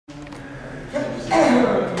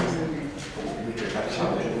Allora,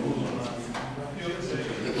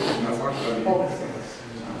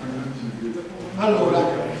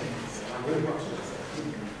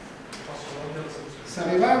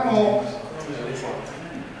 sapevamo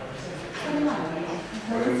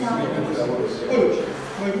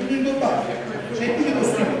come più in domani c'è più di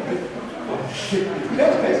costruire.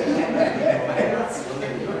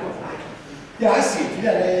 Ah sì,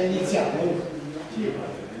 è iniziato.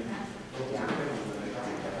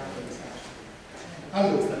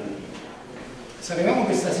 Allora, sapevamo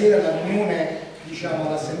che stasera la riunione, diciamo,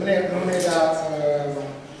 all'assemblea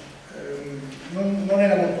non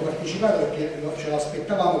era molto partecipata, perché ce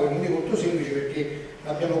l'aspettavamo per un motivo molto semplice, perché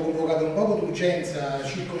l'abbiamo convocato un poco d'urgenza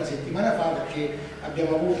circa una settimana fa, perché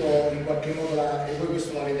abbiamo avuto in qualche modo, e voi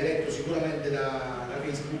questo l'avete letto sicuramente da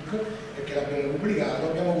Facebook, perché l'abbiamo pubblicato,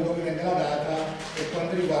 abbiamo avuto ovviamente la data per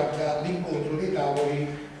quanto riguarda l'incontro dei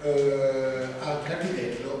tavoli al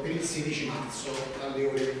Capitello per il 16 marzo alle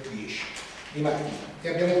ore 10 di mattina, e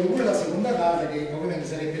abbiamo avuto pure la seconda data, che ovviamente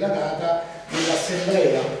sarebbe la data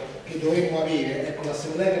dell'assemblea che dovremmo avere, ecco,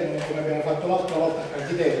 l'assemblea che come abbiamo fatto l'altra volta a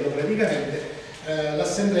Capitello, praticamente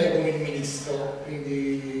l'assemblea con il ministro,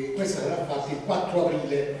 quindi questa sarà fatta il 4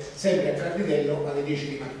 aprile sempre a Capitello alle 10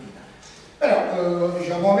 di mattina. Però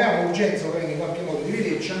diciamo, avevamo urgenza in qualche modo di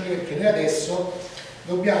vederci, anche perché noi adesso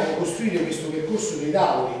dobbiamo costruire questo percorso dei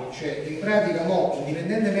tavoli, cioè in pratica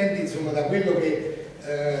indipendentemente insomma da quello che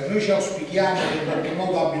noi ci auspichiamo che in qualche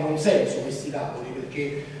modo abbiano un senso questi tavoli,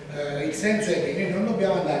 perché il senso è che noi non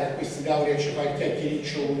dobbiamo andare a questi tavoli a fare il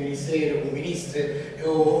chiacchiericcio con il ministero, con i ministri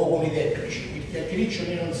o con i tecnici. Il chiacchiericcio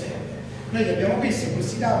noi non serve. Noi li abbiamo messi in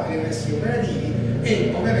questi tavoli, devono essere operativi,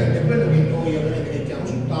 e ovviamente quello che noi ovviamente mettiamo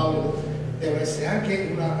sul tavolo deve essere anche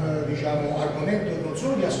un diciamo, argomento non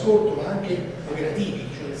solo di ascolto ma anche operativi,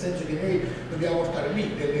 cioè nel senso che noi dobbiamo portare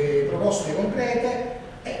lì delle proposte concrete,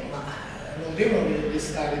 ma non devono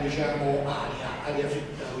restare, diciamo, aria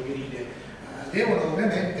fritta, voglio dire, devono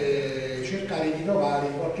ovviamente cercare di trovare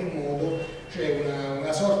in qualche modo, cioè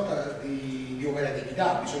una sorta di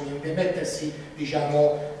operatività, bisogna mettersi,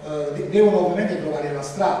 diciamo, devono ovviamente trovare la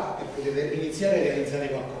strada per poter iniziare a realizzare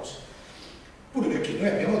qualcosa. Pure perché noi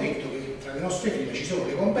abbiamo detto che tra le nostre file ci sono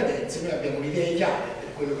le competenze, noi abbiamo le idee chiare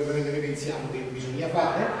per quello che ovviamente noi pensiamo che bisogna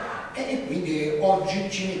fare, e quindi oggi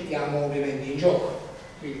ci mettiamo ovviamente in gioco.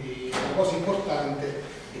 Quindi la cosa importante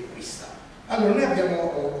è questa. Allora, noi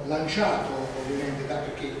abbiamo lanciato ovviamente,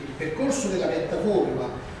 perché il percorso della piattaforma,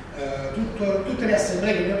 tutte le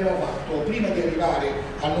assemblee che noi abbiamo fatto prima di arrivare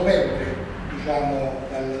a novembre, diciamo,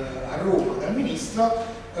 a Roma dal ministro,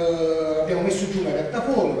 abbiamo messo giù una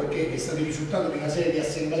piattaforma perché è stato il risultato di una serie di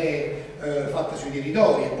assemblee fatte sui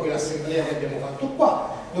territori, e poi l'assemblea che abbiamo fatto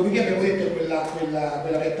qua. Dopodiché abbiamo detto che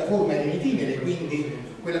quella piattaforma è in itinere, quindi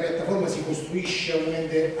quella piattaforma si costruisce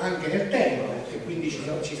ovviamente anche nel tempo, e quindi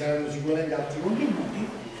ci saranno sicuramente altri contributi,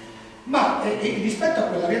 ma rispetto a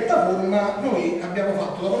quella piattaforma noi abbiamo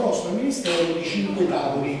fatto la proposta al Ministero di 5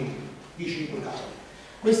 tavoli.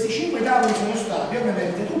 Questi 5 tavoli sono stati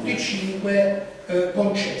ovviamente tutti e 5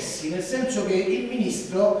 concessi, nel senso che il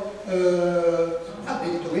Ministro ha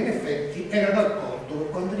detto che in effetti era d'accordo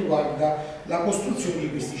per quanto riguarda la costruzione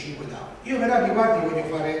di questi 5 tavoli. Io però a riguardo voglio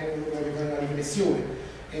fare una riflessione.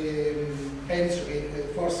 Penso che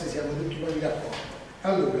forse siamo tutti quasi d'accordo.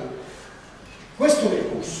 Allora, questo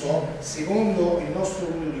percorso, secondo il nostro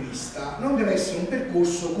punto di vista, non deve essere un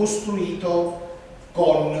percorso costruito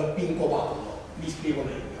con Pinco Pallo. Vi spiego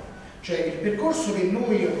meglio. Cioè, il percorso che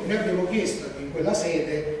noi abbiamo chiesto in quella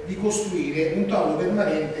sede di costruire un tavolo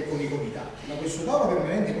permanente con i comitati, ma questo tavolo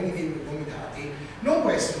permanente con i comitati non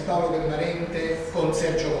può essere un tavolo permanente con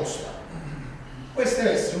Sergio Costa. Questo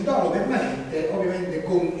deve essere un tavolo permanente ovviamente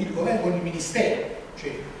con il governo, con il ministero,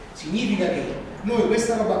 cioè significa che noi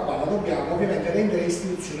questa roba qua la dobbiamo ovviamente rendere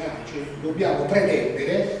istituzionale, cioè dobbiamo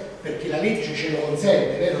pretendere, perché la legge ce lo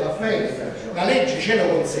consente, vero Raffaele? La legge ce lo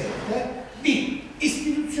consente, di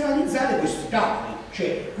istituzionalizzare questi tavoli,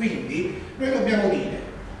 cioè quindi noi dobbiamo dire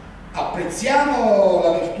apprezziamo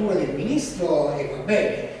l'apertura del ministro e va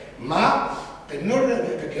bene, ma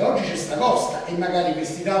perché oggi c'è sta Costa e magari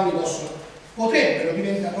questi tavoli potrebbero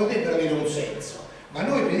avere un senso, ma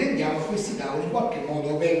noi pretendiamo che questi tavoli in qualche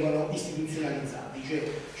modo vengano istituzionalizzati,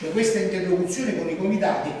 cioè questa interlocuzione con i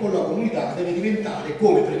comitati e con la comunità deve diventare,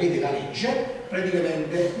 come prevede la legge,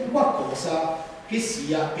 praticamente un qualcosa che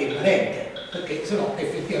sia permanente, perché sennò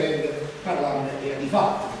effettivamente parlando era di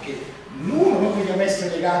fatto, perché non vogliamo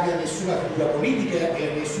essere legati a nessuna figura politica e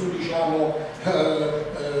a nessun, diciamo,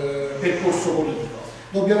 percorso politico.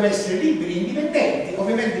 Dobbiamo essere liberi e indipendenti,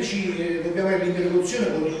 ovviamente dobbiamo avere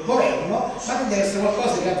l'interlocuzione con il governo, ma deve essere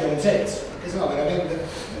qualcosa che abbia un senso, perché sennò veramente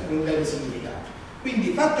non deve significato.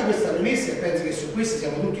 Quindi fatta questa premessa, e penso che su questo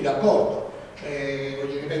siamo tutti d'accordo,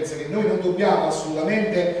 penso che noi non dobbiamo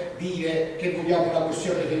assolutamente dire che vogliamo una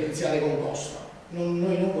questione preferenziale composta,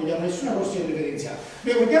 noi non vogliamo nessuna questione preferenziale,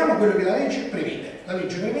 noi vogliamo quello che la legge prevede. La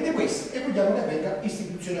legge prevede questo e vogliamo che venga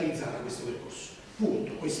istituzionalizzata questo percorso.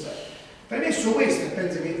 Punto, questo è. Premesso questo, e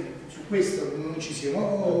penso che su questo non ci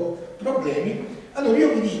siano problemi, allora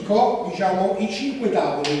io vi dico, diciamo, i 5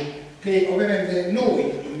 tavoli che ovviamente noi,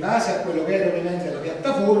 in base a quello che era ovviamente la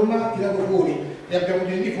piattaforma, tirato fuori, ne abbiamo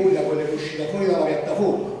tirati fuori da quello che è uscito fuori dalla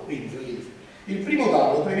piattaforma. Quindi, il primo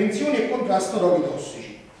tavolo, prevenzione e contrasto roghi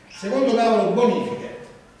tossici. Secondo tavolo, bonifiche,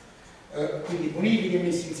 quindi bonifiche e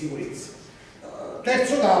messe in sicurezza.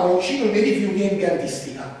 Terzo tavolo, ciclo dei rifiuti e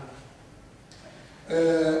impiantistica.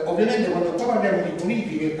 Ovviamente quando qua parliamo di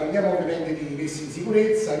bonifiche parliamo ovviamente di messa in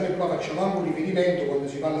sicurezza, noi qua facciamo anche un riferimento, quando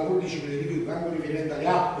si parla di ciclo dei rifiuti, anche un riferimento alle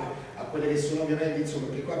acque, a quelle che sono ovviamente, insomma,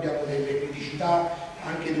 perché qua abbiamo delle criticità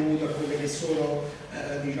anche dovute a quelle che sono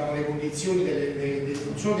diciamo, le condizioni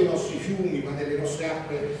non solo dei nostri fiumi ma delle nostre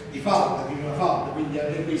acque di falda, di una falda, quindi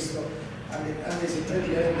anche questo. Anche se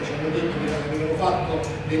praticamente ci hanno detto che avevano fatto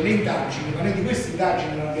delle indagini, ma noi di queste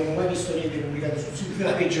indagini non abbiamo mai visto niente pubblicato sul sito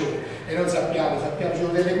della regione e non sappiamo, ci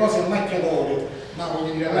sono delle cose a macchia d'oro, ma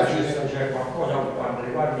voglio dire alla fine c'è qualcosa per quanto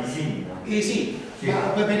riguarda i sindaci. Sì,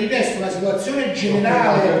 ma per il resto una situazione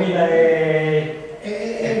generale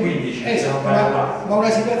 2015 esatto, ma una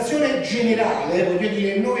situazione generale, voglio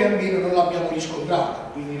dire, noi almeno non l'abbiamo riscontrata,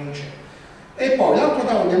 quindi non c'è. E poi l'altro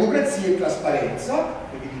tavolo, democrazia e trasparenza,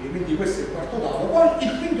 quindi questo è il quarto tavolo. Poi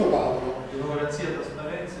il quinto tavolo, democrazia,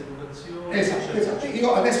 trasparenza, educazione. Esatto.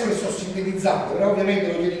 Io adesso le sto sintetizzando, però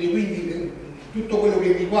ovviamente voglio dire, quindi tutto quello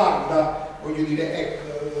che riguarda, voglio dire,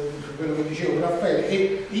 quello che dicevo Raffaele, è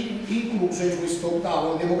incluso in questo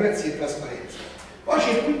tavolo democrazia e trasparenza. Poi c'è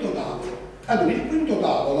il quinto tavolo. Allora, il quinto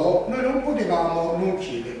tavolo noi non potevamo non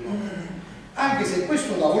chiederlo, anche se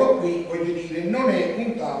questo tavolo qui, voglio dire, non è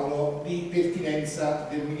un tavolo di pertinenza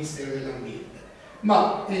del Ministero dell'Ambiente,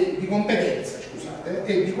 ma è di competenza, scusate,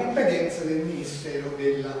 è di competenza del Ministero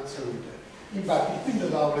della Salute. Infatti il quinto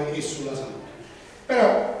tavolo è sulla salute.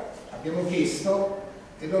 Però abbiamo chiesto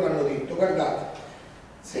e loro hanno detto, guardate,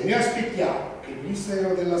 se noi aspettiamo che il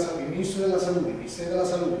Ministero della Salute, il Ministro della Salute, il Ministero della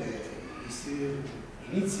Salute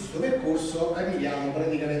inizi questo percorso, arriviamo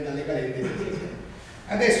praticamente alle calende del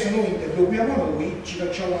adesso noi interloquiamo noi, ci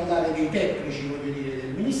facciamo andare dei tecnici, voglio dire,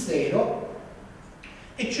 del Ministero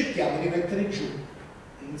e cerchiamo di mettere giù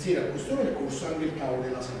insieme a questo percorso anche il tavolo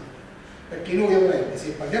della salute, perché noi ovviamente se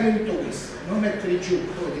parliamo di tutto questo non mettere giù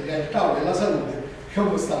il tavolo della salute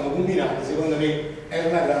come stiamo combinando, secondo me è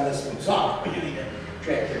una grande stronzata, voglio dire,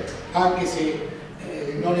 cioè anche se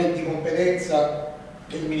non è di competenza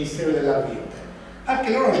del Ministero dell'Ambiente,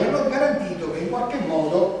 anche loro ci hanno garantito che in qualche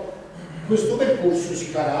modo questo percorso si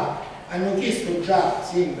farà. Hanno chiesto già,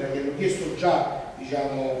 sembra che hanno chiesto già,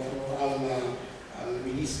 diciamo, al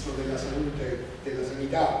Ministro della Salute, della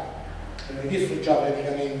Sanità, hanno chiesto già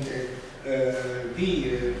praticamente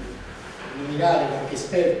di nominare qualche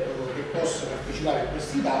esperto che possa partecipare a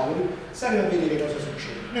questi tavoli, staremo a vedere cosa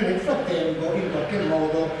succede. Noi nel frattempo in qualche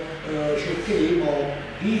modo cercheremo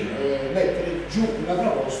di mettere giù una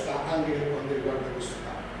proposta anche per quanto riguarda questo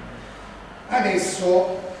tavolo.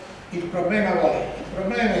 Adesso il problema qual è? Il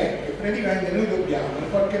problema è che praticamente noi dobbiamo in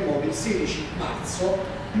qualche modo il 16 marzo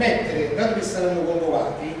mettere, dato che saranno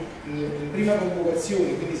convocati in prima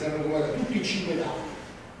convocazione, quindi saranno convocati tutti i 5 tavoli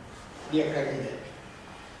di accademia.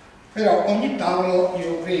 Però ogni tavolo,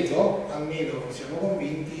 io credo, almeno siamo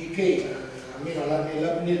convinti, che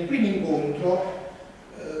almeno nel primo incontro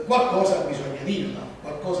qualcosa bisogna dirla,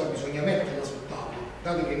 qualcosa bisogna metterla sul tavolo,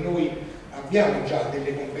 dato che noi abbiamo già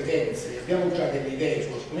delle competenze, abbiamo già delle idee su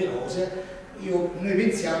alcune cose, noi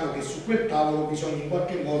pensiamo che su quel tavolo bisogna in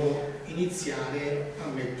qualche modo iniziare a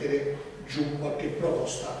mettere giù qualche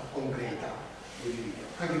proposta concreta,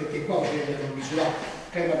 anche perché qua c'è misurato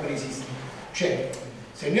tema preesistente, cioè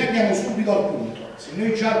se noi andiamo subito al punto, se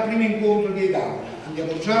noi già al primo incontro dei tavoli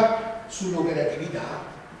andiamo già sull'operatività,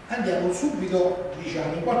 andiamo subito,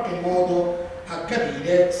 diciamo, in qualche modo a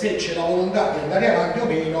capire se c'è la volontà di andare avanti o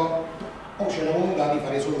meno, o c'è la volontà di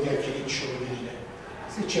fare solo chiacchiericcio, voglio dire.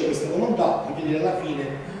 Se c'è questa volontà, voglio dire, alla fine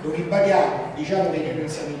lo ribadiamo, diciamo che noi non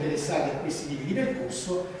siamo interessati a questi tipi di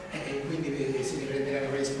percorso e quindi si ne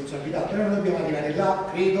prenderanno le responsabilità, però noi dobbiamo arrivare là,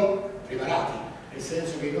 credo, preparati, nel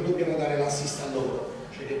senso che non dobbiamo dare l'assist a loro,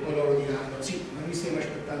 cioè che poi loro diranno sì, ma noi stiamo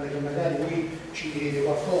aspettando che magari voi ci direte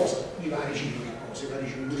qualcosa, mi pare ci dicono cose, pare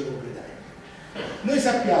ci due completare. Noi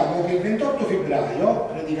sappiamo che il 28 febbraio,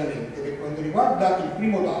 praticamente, per quanto riguarda il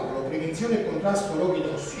primo tavolo, prevenzione e contrasto roghi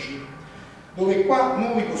tossici, dove qua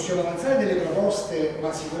noi possiamo avanzare delle proposte,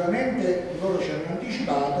 ma sicuramente loro ci hanno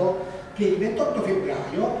anticipato che il 28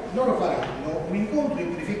 febbraio loro faranno un incontro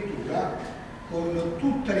in prefettura con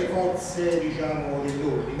tutte le forze, diciamo,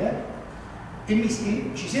 dell'ordine, e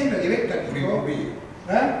ci sembra di aver capito...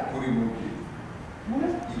 Pure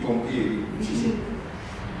i pompieri. Sì, sì.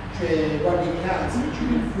 Cioè guardia di finanza,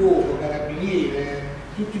 vigili del fuoco, carabinieri,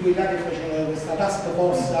 tutti quelli là che facevano questa task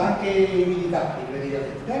force, anche i militari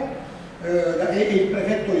praticamente, e il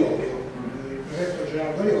prefetto Iorio, il prefetto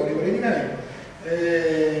generale Iorio praticamente,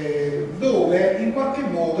 dove in qualche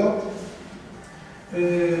modo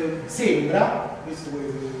sembra, questa è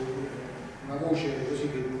una voce così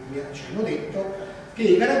che ci hanno detto, che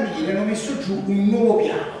i carabinieri hanno messo giù un nuovo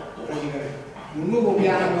piano, praticamente, un nuovo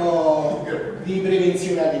piano di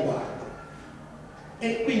prevenzione al riguardo.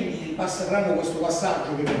 E quindi passeranno questo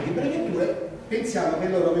passaggio ovviamente in prefettura. Pensiamo che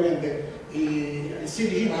loro ovviamente il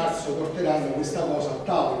 16 marzo porteranno questa cosa a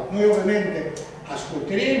tavolo. Noi ovviamente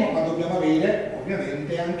ascolteremo, ma dobbiamo avere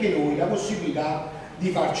ovviamente anche noi la possibilità di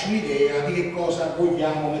farci un'idea di che cosa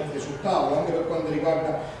vogliamo mettere sul tavolo, anche per quanto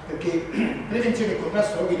riguarda, perché prevenzione e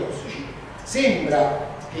contrasto ai roghi tossici sembra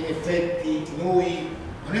che in effetti noi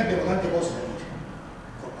abbiamo tante cose da dire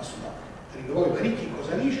col passo tavolo, tenendo poi parecchi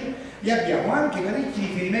cosa dice, e abbiamo anche parecchi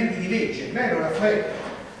riferimenti di legge, vero Raffaele?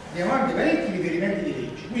 Abbiamo anche parecchi riferimenti di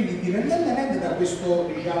legge, quindi indipendentemente da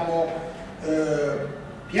questo, diciamo,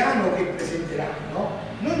 piano che presenteranno,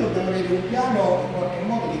 noi dobbiamo avere un piano in qualche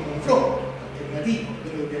modo di confronto alternativo.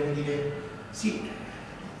 Noi dobbiamo dire sì,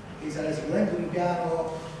 che sarà sicuramente un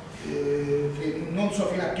piano che non so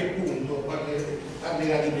fino a che punto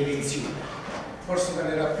parlerà di prevenzione, forse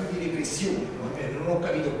parlerà più di repressione, non ho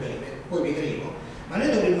capito bene, poi vedremo. Ma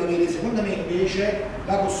noi dovremmo avere, secondo me, invece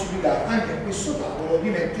la possibilità anche a questo tavolo di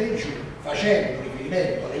mettere giù, facendo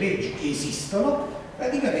riferimento alle leggi che esistono,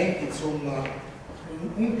 praticamente insomma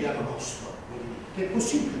un piano nostro, che è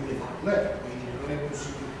possibile pure farlo, non è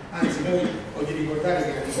possibile. Anzi, noi voglio ricordare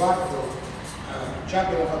che a riguardo già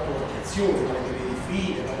abbiamo fatto qualche azione, parlo delle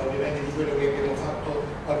diffide, parlo ovviamente di quello che abbiamo fatto,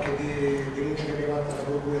 qualche denuncia che abbiamo fatto alla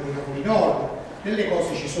Procura di Napoli Nord, delle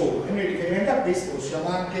cose ci sono, e noi in riferimento a questo possiamo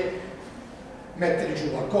anche mettere giù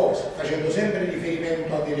qualcosa, facendo sempre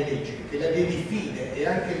riferimento a delle leggi, perché le diffide e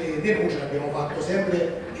anche le denunce le abbiamo fatto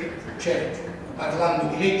sempre, cioè,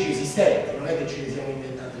 parlando di leggi esistenti, non è che ce ne siamo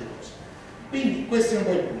inventati le cose. Quindi questo è un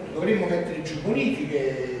po' il punto, dovremmo mettere giù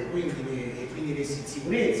bonifiche, quindi messi in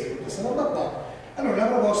sicurezza, tutta questa roba qua. Allora la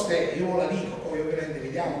proposta è, io la dico, poi ovviamente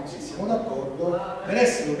vediamo se siamo d'accordo, per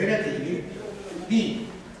essere operativi di,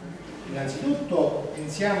 innanzitutto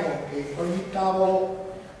pensiamo che ogni tavolo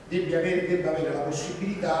debba avere la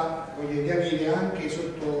possibilità di avere anche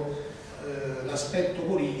sotto l'aspetto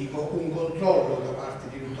politico un controllo da parte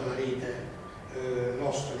di tutta la rete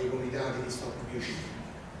nostra dei comitati di Stop Biocidio.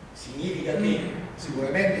 Significa che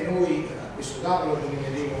sicuramente noi a questo tavolo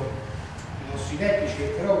nomineremo i nostri tecnici,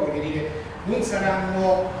 che però voglio dire non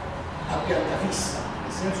saranno a pianta fissa,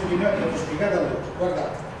 nel senso che noi abbiamo spiegato a loro,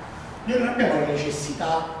 guardate, noi non abbiamo la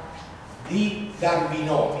necessità di darvi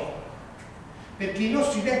nomi, perché i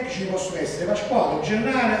nostri tecnici possono essere Pasquale,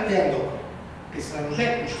 Gennaro e Andorra, che saranno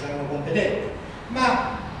tecnici, saranno competenti,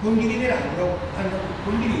 ma condividono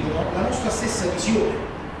la nostra stessa visione.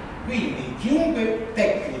 Quindi chiunque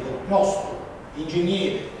tecnico nostro,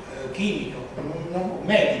 ingegnere, chimico,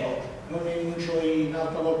 medico, non enuncio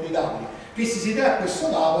un'altra volta i tavoli, che si siederà a questo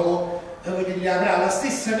tavolo avrà la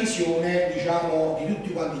stessa visione, diciamo, di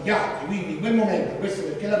tutti quanti gli altri. Quindi in quel momento, questo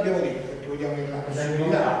perché l'abbiamo detto, perché vogliamo avere la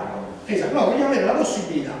possibilità. Esatto, no, vogliamo avere la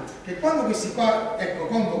possibilità che quando questi qua, ecco,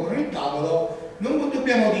 convocano il tavolo, non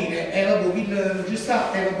dobbiamo dire vabbè, non ci sta,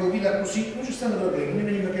 vabbè, Villa così, non ci stanno problemi, noi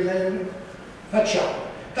veniamo che la facciamo.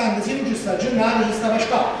 Tanto se non ci sta Gennaro, ci sta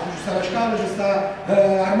Pasquale, non ci sta Pasquale, ci sta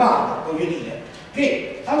Armato, voglio dire,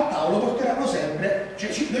 che al tavolo porteranno sempre, cioè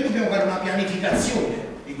noi dobbiamo fare una pianificazione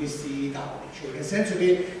di questi tavoli, cioè nel senso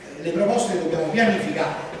che le proposte le dobbiamo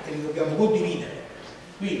pianificare e le dobbiamo condividere.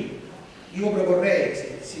 Quindi io proporrei,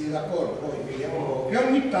 se siete d'accordo, poi vediamo che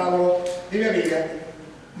ogni tavolo deve avere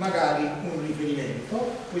magari un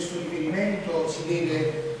riferimento, questo riferimento si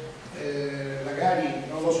deve magari,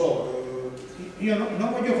 non lo so, io non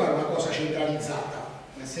voglio fare una cosa centralizzata,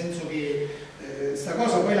 nel senso che sta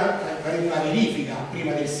cosa poi faremo una verifica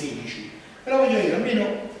prima del 16, però voglio dire, almeno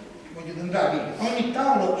voglio tentare, ogni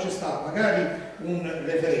tavolo c'è stato magari un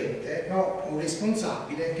referente, no? Un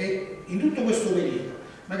responsabile che in tutto questo periodo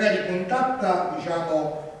magari contatta,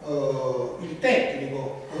 diciamo, il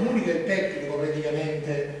tecnico, comunica il tecnico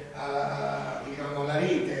praticamente diciamo, alla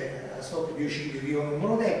rete, a Stop Biocidio, via un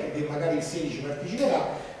numero tecnico, che magari il 16 parteciperà,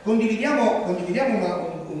 condividiamo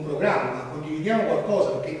un programma, condividiamo qualcosa,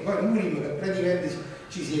 perché poi non vogliamo che praticamente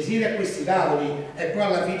ci si siede a questi tavoli e poi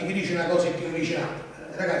alla fine chi dice una cosa e chi non dice un'altra.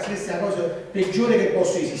 Ragazzi, questa è la cosa peggiore che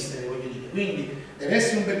possa esistere, voglio dire. Quindi deve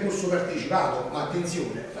essere un percorso partecipato, ma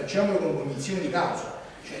attenzione, facciamolo con cognizione di causa,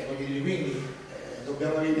 cioè voglio dire, quindi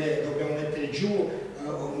dobbiamo mettere giù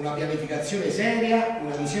una pianificazione seria,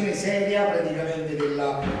 una visione seria praticamente del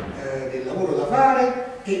lavoro da fare,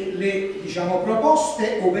 e le, diciamo,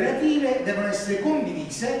 proposte operative devono essere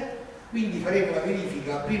condivise. Quindi faremo una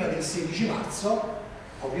verifica prima del 16 marzo,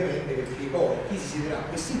 ovviamente, perché poi chi si siederà a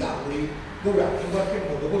questi tavoli dovrà in qualche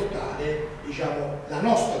modo portare, diciamo, la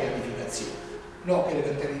nostra pianificazione, non che le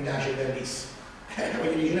paternità c'è da lì.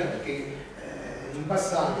 Voglio dire, perché in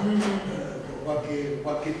passato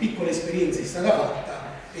qualche piccola esperienza è stata fatta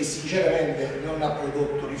e sinceramente non ha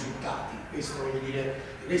prodotto risultati. Questo, voglio dire,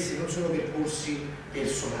 questi non sono percorsi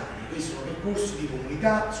personali, questi sono percorsi di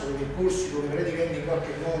comunità, sono percorsi dove praticamente in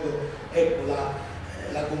qualche modo, ecco,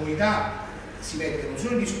 la comunità si mette non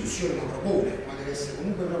solo in discussione ma propone, ma deve essere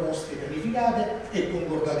comunque proposte pianificate e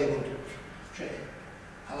concordate con tutti. Cioè,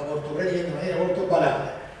 alla porto praticamente in maniera molto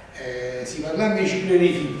banale, si parla invece di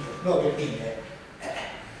figli, no, per dire,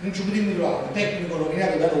 non ci potremmo trovare un tecnico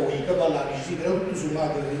nominato da noi che parlava, sì, però tutto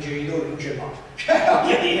sommato il genitore non c'è mai. Cioè,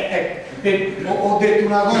 voglio dire, ho detto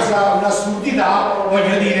una cosa, un'assurdità,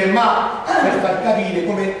 voglio dire, ma per far capire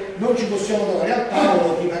come non ci possiamo trovare al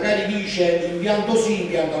tavolo chi magari dice impianto sì,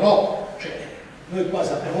 impianto no. Cioè, noi qua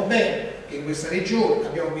sappiamo bene che in questa regione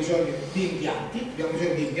abbiamo bisogno di impianti, abbiamo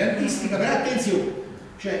bisogno di impiantistica, però attenzione,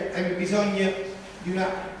 cioè abbiamo bisogno di una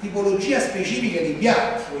tipologia specifica di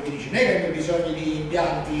impianti, voglio dire, non è che abbiamo bisogno di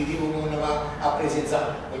impianti tipo come va a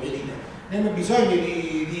presenziare, voglio dire, non abbiamo bisogno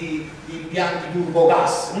di impianti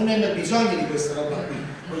turbogas, non abbiamo bisogno di questa roba qui,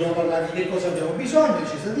 vogliamo parlare di che cosa abbiamo bisogno, il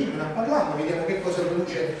legislativo ne parliamo, vediamo che cosa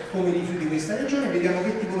produce come rifiuti questa regione, vediamo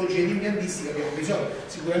che tipologia di impiantistica abbiamo bisogno.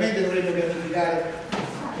 Sicuramente dovremo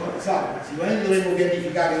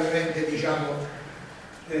pianificare, ovviamente, diciamo,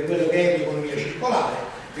 quello che è l'economia circolare.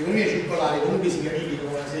 L'economia circolare comunque si pianifica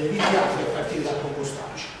con una serie di impianti a partire dal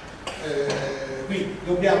compostaggio. Quindi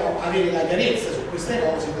dobbiamo avere la chiarezza su queste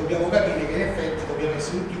cose, dobbiamo capire che in effetti dobbiamo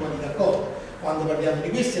essere tutti quanti d'accordo quando parliamo di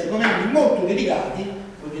questi argomenti molto delicati,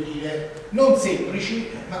 voglio dire, non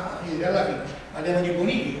semplici, ma alla fine parliamo di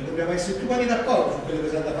bonifica, dobbiamo essere tutti quanti d'accordo su quello che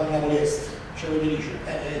sta da fare Napoli Est. Cioè, voglio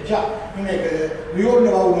dire, già, non è che un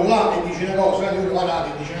va uno là e dice una cosa, uno va là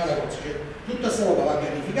e dice un'altra cosa. Cioè, tutta questa roba va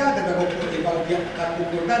pianificata e va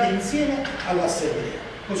concordata insieme all'assemblea.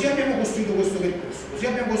 Così abbiamo costruito questo percorso, così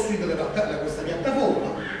abbiamo costruito questa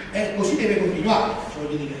piattaforma e così deve continuare, cioè,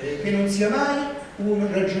 voglio dire, che non sia mai un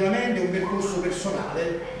ragionamento, un percorso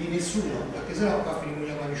personale di nessuno, perché sennò qua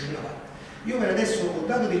finiamo da nessuna parte. Io per adesso ho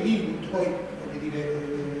dato degli input, poi voglio dire,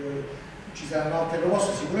 ci saranno altre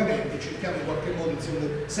proposte sicuramente, cerchiamo in qualche modo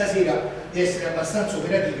stasera di essere abbastanza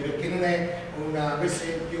operativi, perché non è una, questo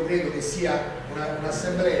io credo che sia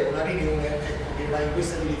un'assemblea, una riunione, ecco, che va in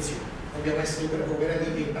questa direzione. Dobbiamo essere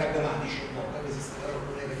operativi e pragmatici, no? Anche se sta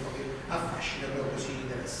non è che affascina, però così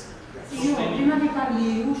deve essere. Io prima di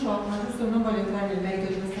fargli Lucio, ma giusto non voglio entrare nel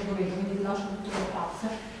merito di questo argomento, quindi ti lascio tutto lo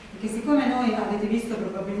spazio, perché siccome noi avete visto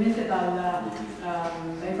probabilmente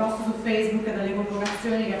dai post su Facebook e dalle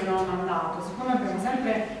convocazioni che abbiamo mandato, siccome abbiamo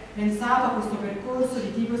sempre pensato a questo percorso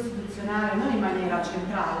di tipo istituzionale non in maniera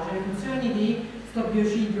centrale, cioè le funzioni di Stop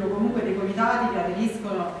Biocidio, comunque dei comitati che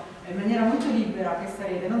aderiscono in maniera molto libera a questa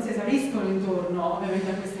rete, non si esauriscono intorno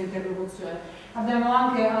ovviamente a questa interlocuzione. Abbiamo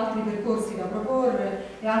anche altri percorsi da proporre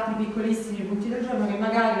e altri piccolissimi punti del giorno che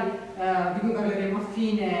magari di cui parleremo a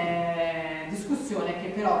fine discussione,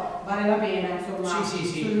 che però vale la pena, insomma,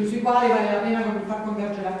 sui quali vale la pena far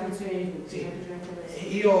convergere l'attenzione di tutti.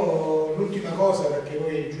 Io l'ultima cosa, perché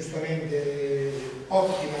voi giustamente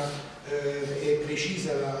ottima e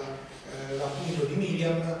precisa l'appunto di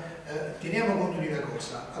Miriam, teniamo conto di una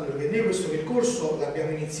cosa, allora, che noi questo percorso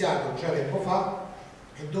l'abbiamo iniziato già tempo fa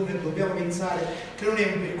e dove dobbiamo pensare che non è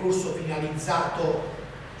un percorso finalizzato,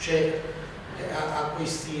 cioè, a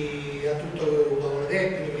tutto il lavoro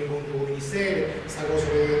tecnico, incontro con il Ministero, questa cosa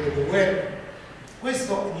del web.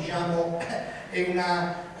 Questo, diciamo, è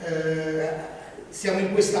una siamo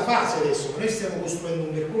in questa fase adesso, noi stiamo costruendo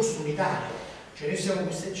un percorso unitario, cioè noi stiamo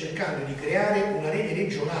cercando di creare una rete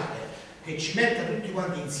regionale che ci metta tutti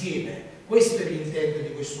quanti insieme. Questo è l'intento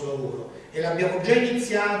di questo lavoro e l'abbiamo già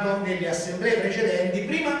iniziato nelle assemblee precedenti,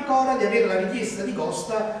 prima ancora di avere la richiesta di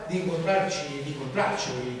Costa di incontrarci.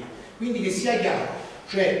 Quindi che sia chiaro,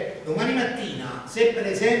 cioè domani mattina se per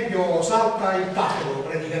esempio salta il tavolo,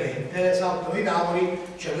 praticamente saltano i tavoli,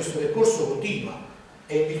 cioè questo percorso continua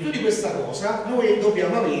e in virtù di questa cosa noi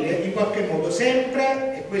dobbiamo avere in qualche modo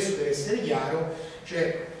sempre, e questo deve essere chiaro,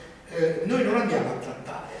 cioè noi non andiamo a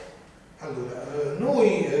trattare, allora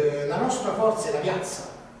noi la nostra forza è la piazza,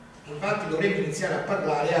 infatti dovremmo iniziare a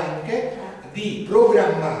parlare anche di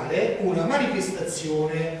programmare una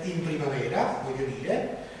manifestazione in primavera, voglio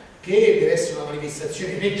dire, che deve essere una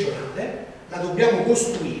manifestazione regionale, la dobbiamo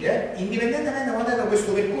costruire indipendentemente da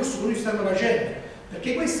questo percorso che noi stiamo facendo,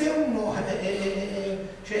 perché questo è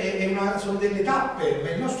sono delle tappe, ma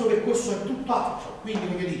il nostro percorso è tutt'altro, quindi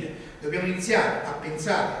voglio dire, dobbiamo iniziare a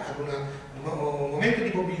pensare ad un momento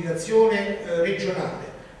di mobilitazione regionale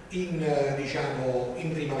diciamo,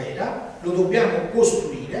 in primavera, lo dobbiamo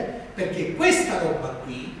costruire, perché questa roba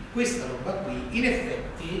qui in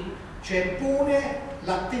effetti pone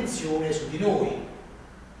l'attenzione su di noi,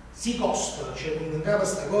 si costa, c'è un capo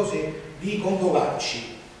questa cosa di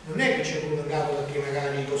convocarci, non è che c'è un capo perché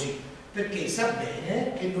magari così, perché sa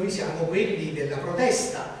bene che noi siamo quelli della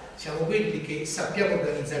protesta, siamo quelli che sappiamo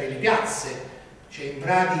organizzare le piazze, cioè in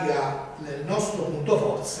pratica il nostro punto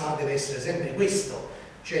forza deve essere sempre questo,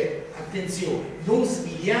 cioè attenzione, non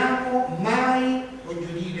sviliamo mai, voglio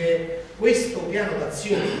dire, questo piano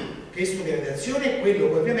d'azione. Questo piano d'azione è quello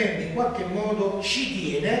che ovviamente in qualche modo ci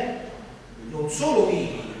tiene non solo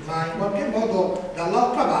vivi, ma in qualche modo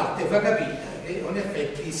dall'altra parte fa capire che in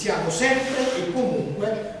effetti siamo sempre e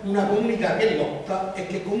comunque una comunità che lotta e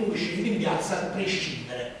che comunque scende in piazza a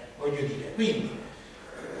prescindere, voglio dire. Quindi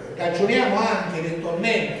ragioniamo anche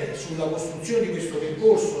eventualmente sulla costruzione di questo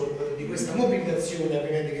percorso, di questa mobilitazione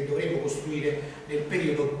ovviamente che dovremo costruire nel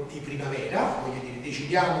periodo di primavera, voglio dire,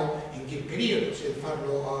 decidiamo in che periodo, se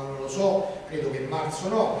farlo non lo so, credo che marzo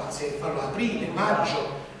no, ma se farlo aprile,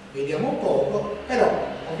 maggio, vediamo un poco, però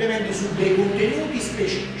ovviamente su dei contenuti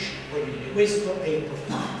specifici, voglio dire, questo è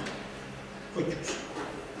importante. Poi chiuso.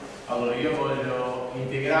 Allora io voglio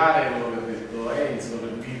integrare quello che ha detto Enzo per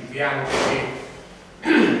dirvi anche che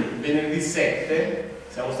venerdì 7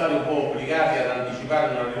 siamo stati un po' obbligati ad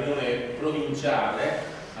anticipare una riunione provinciale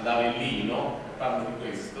ad Avellino, parlo di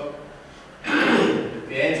questo,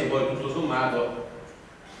 perché Enzo poi tutto sommato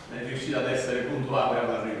è riuscito ad essere puntuale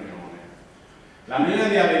alla riunione. La riunione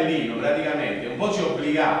di Avellino praticamente un po' ci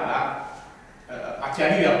obbligava a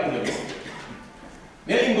chiarire alcune questioni.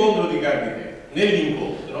 Nell'incontro di Cardinelli,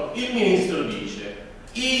 nell'incontro il ministro dice: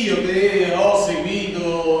 io che ho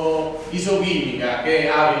seguito isochimica, che è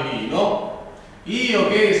Avellino, io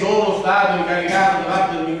che sono stato incaricato da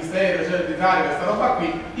parte del ministero, cioè di fare questa roba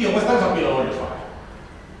qui, io questa cosa qui la voglio fare.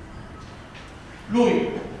 Lui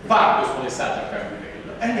fa questo messaggio a Cardinelli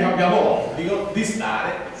e noi abbiamo l'obbligo di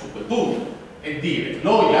stare su quel punto e dire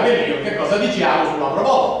noi Avellino che cosa diciamo sulla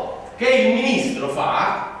proposta che il ministro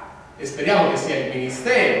fa, e speriamo che sia il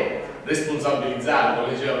ministero responsabilizzato,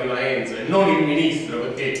 come diceva prima Enzo, e non il ministro,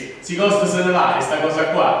 perché si costa se ne va questa cosa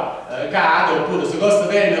qua cade, oppure se costa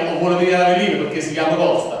bene o vuole venire ad Avellino perché si chiama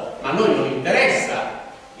Costa, ma a noi non interessa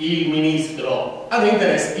il ministro, a noi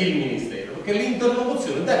interessa il ministero, perché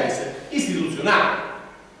l'interlocuzione deve essere istituzionale.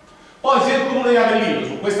 Poi se il comune di Avellino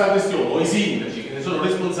su questa questione o i sindaci che ne sono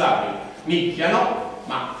responsabili nicchiano,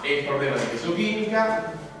 ma è il problema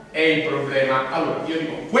dell'isochimica, è il problema. Allora io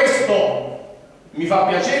dico, questo mi fa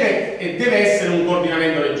piacere e deve essere un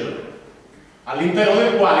coordinamento regionale all'interno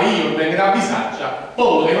del quale io, vengo da Bisaccia,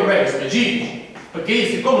 pongo dei problemi specifici, perché io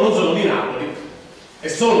siccome non sono di Napoli e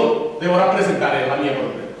devo rappresentare la mia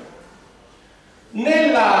problema.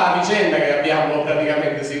 Nella vicenda che abbiamo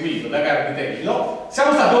praticamente seguito da Carditello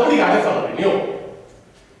siamo stati obbligati a fare una riunione,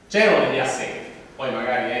 c'erano degli assenti, poi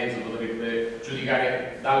magari Enzo potrebbe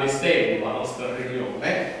giudicare dall'esterno la nostra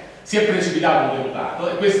riunione. Si è precipitato un deputato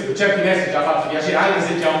e questo per certi versi ci ha fatto piacere, anche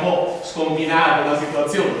se ci ha un po' scombinato la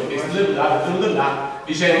situazione, perché questo deputato è venuto là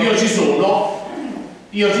dicendo io ci sono,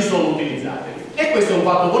 utilizzatevi. E questo è un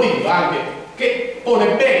fatto politico anche che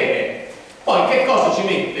pone bene. Poi che cosa ci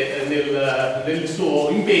mette nel suo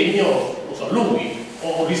impegno, lo so, lui,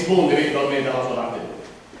 o risponde eventualmente alla sua parte.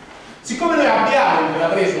 Siccome noi abbiamo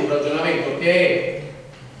intrapreso un ragionamento che è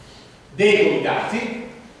dei comitati,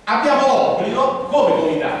 abbiamo l'obbligo come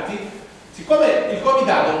comitati, siccome il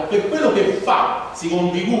comitato per quello che fa si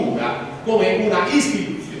configura come una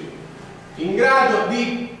istituzione in grado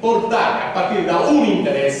di portare a partire da un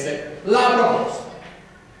interesse la proposta.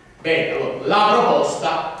 Bene, allora la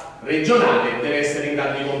proposta regionale deve essere in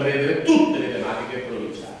grado di comprendere tutte le tematiche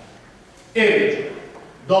provinciali e regionali.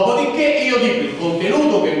 Dopodiché io dico il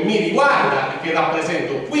contenuto che mi riguarda e che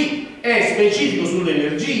rappresento qui è specifico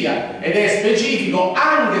sull'energia ed è specifico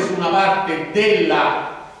anche su una parte della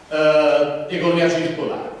economia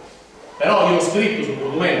circolare. Però io ho scritto sul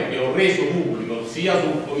documento che ho reso pubblico sia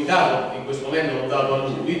sul comitato che in questo momento l'ho dato a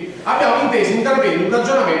lui, abbiamo inteso intraprendere un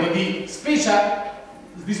ragionamento di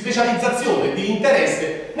di specializzazione e di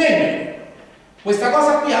interesse nel merito. Questa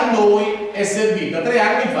cosa qui a noi è servita 3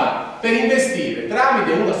 anni fa per investire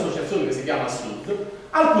tramite un'associazione che si chiama Sud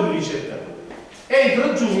alcuni ricercatori.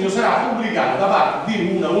 Entro giugno sarà pubblicato da parte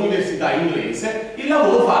di una università inglese il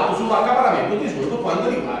lavoro fatto sull'accaparramento di suolo per quanto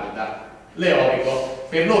riguarda l'eolico,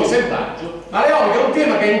 per noi selvaggio, ma l'eolico è un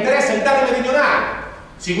tema che interessa l'Italia meridionale.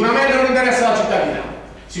 Sicuramente non interessa la città di Napoli,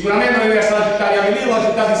 sicuramente non interessa la città di Avellino o la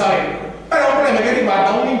città di Salerno, però è un problema che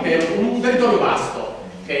riguarda un territorio vasto,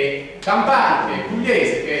 che è Campania, che è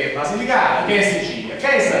Pugliese, che è Basilicata, che è Sicilia,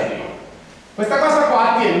 che è Sardegna. Questa cosa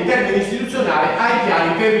qua attiene in termini istituzionali ai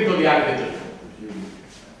piani territoriali regionali.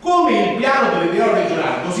 Come il piano territoriale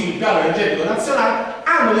regionale, così il piano energetico nazionale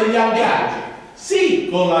hanno degli ancaggi, sì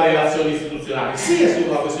con la relazione istituzionale, sia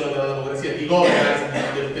sulla questione della democrazia, di governance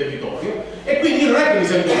del territorio, e quindi non è che mi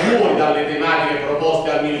sento fuori dalle tematiche proposte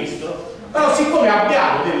al Ministro, però siccome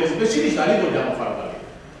abbiamo delle specificità le vogliamo far valere.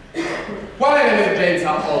 Qual è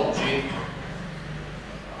l'emergenza oggi?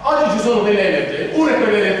 Oggi ci sono delle emergenze, una è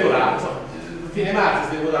quella elettorale, fine marzo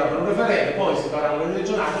si deve votare per un referendum, poi si faranno le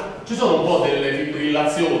regionali, ci sono un po' delle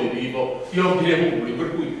fibrillazioni tipo di ordine pubblico,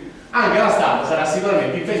 per cui anche la stampa sarà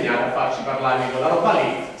sicuramente impegnata a farci parlare di quella roba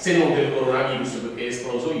lì, se non del coronavirus perché è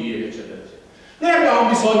esploso ieri, eccetera, eccetera. Noi abbiamo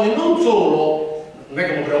bisogno non solo, non è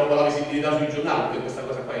che mi preoccupa la visibilità sui giornali, perché questa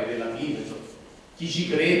cosa qua è relativa, insomma, chi ci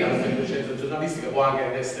crede alla scienza giornalistica può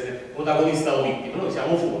anche essere protagonista o vittima, noi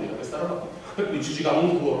siamo fuori da questa roba qui, per cui ci giochiamo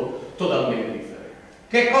un ruolo totalmente differente.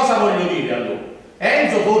 Che cosa voglio dire allora?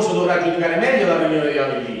 Enzo forse dovrà giudicare meglio la riunione di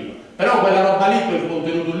Avellino, però quella roba lì, quel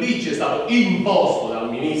contenuto lì ci è stato imposto dal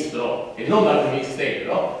Ministro e non dal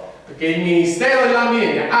Ministero, perché il Ministero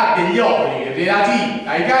dell'Ambiente ha degli obblighi relativi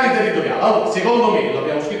ai piani territoriali. Allora, secondo me, lo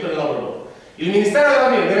abbiamo scritto nella proposta, il Ministero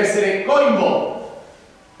dell'Ambiente deve essere coinvolto,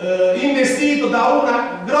 investito da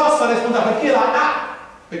una grossa responsabilità, perché la ha,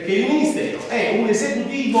 perché il Ministero è un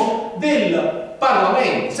esecutivo del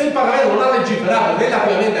Parlamento. Se il Parlamento non ha legiferato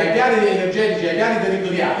relativamente ai piani energetici e ai piani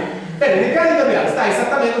territoriali, bene, nei piani territoriali sta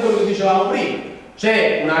esattamente quello che dicevamo prima.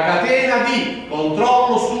 C'è una catena di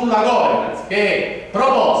controllo sulla governance che è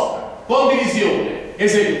proposta, condivisione,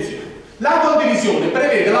 esecuzione. La condivisione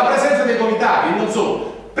prevede la presenza dei comitati e non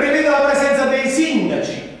solo, prevede la presenza dei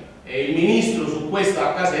sindaci, e il Ministro su questo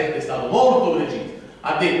H7 è stato molto preciso,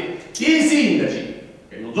 ha detto i sindaci,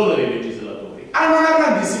 che non sono dei legislatori, hanno una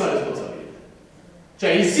grandissima responsabilità. Cioè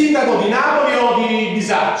il sindaco di Napoli o di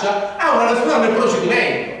Bisaccia ha una responsabilità nel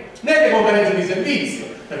procedimento, nelle conferenze di servizio,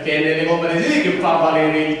 perché è nelle conferenze lì che fa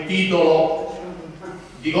valere il titolo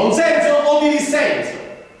di consenso o di dissenso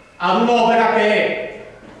ad un'opera che è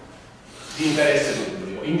di interesse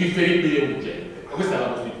pubblico, indifferibile e urgente. Questa è la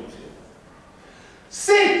Costituzione.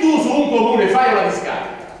 Se tu su un comune fai una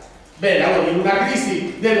discarica, bene, allora in una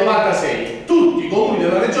crisi del 96 tutti i comuni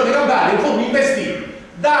della regione Campania furono investiti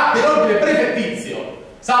per ordine prefettizio,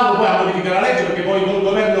 salvo poi a modificare la legge perché poi col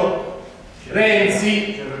governo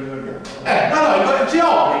Renzi ci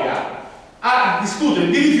obbliga a discutere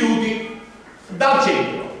di rifiuti dal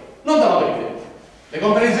centro, non dalla periferia. Le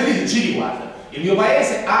conferenze lì ci riguardano. Il mio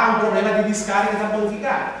paese ha un problema di discariche da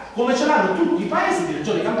bonificare, come ce l'hanno tutti i paesi di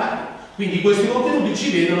regione Campania. Quindi questi contenuti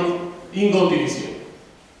ci vedono in condivisione.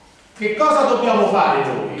 Che cosa dobbiamo fare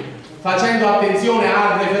noi? Facendo attenzione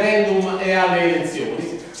al referendum e alle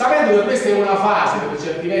elezioni, sapendo che questa è una fase che per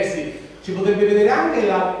certi versi ci potrebbe vedere anche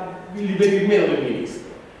il venir meno del Ministro.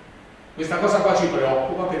 Questa cosa qua ci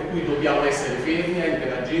preoccupa, per cui dobbiamo essere fermi a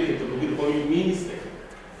interagire e interloquire con il Ministero.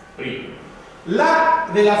 Prima. La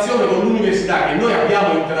relazione con l'università che noi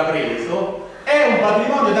abbiamo intrapreso è un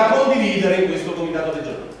patrimonio da condividere in questo comitato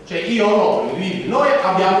regionale. Cioè io ho l'obbligo di dire, noi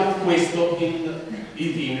abbiamo questo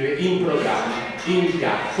in programma, in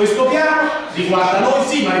piano. Questo piano riguarda noi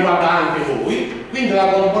sì, ma riguarda anche voi, quindi la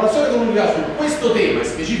collaborazione con l'università su questo tema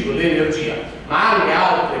specifico dell'energia, ma anche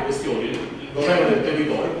altre questioni, il governo del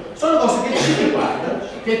territorio, sono cose che ci riguardano,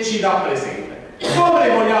 che ci rappresentano. Come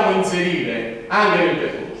le vogliamo inserire anche nel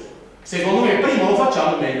percorso? Secondo me prima lo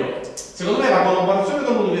facciamo meglio. Secondo me la collaborazione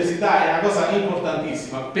con l'università è una cosa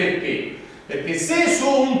importantissima. Perché? Perché se su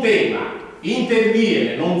un tema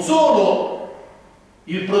interviene non solo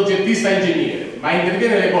il progettista ingegnere, ma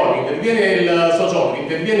interviene l'ecologo, interviene il sociologo,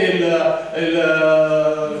 interviene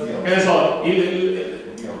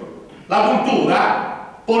la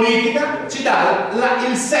cultura politica, ci dà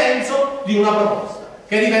il senso di una proposta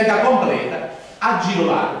che diventa completa a giro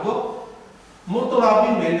largo. Molto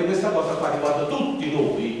probabilmente questa cosa qua riguarda tutti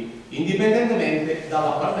noi, indipendentemente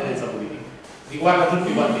dall'appartenenza politica, riguarda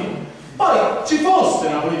tutti quanti noi. Poi ci fosse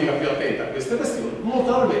una politica più attenta a queste questioni, molto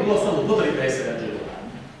probabilmente il nostro potrebbe essere agevolato.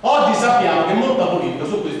 Oggi sappiamo che molta politica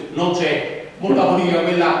su questo non c'è, molta politica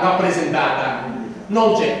quella rappresentata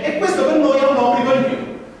non c'è, e questo per noi è un obbligo in più,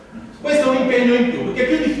 questo è un impegno in più, perché è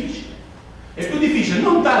più difficile. È più difficile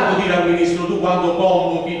non tanto dire al ministro: tu quando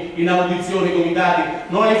convochi in audizione i comitati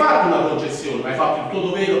non hai fatto una concessione, ma hai fatto il tuo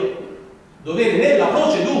dovere nella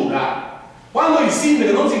procedura. Quando il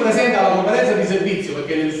sindaco non si presenta alla conferenza di servizio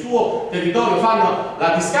perché nel suo territorio fanno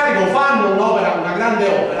la discarica o fanno un'opera, una grande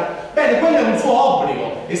opera, bene, quello è un suo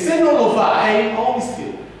obbligo, e se non lo fa è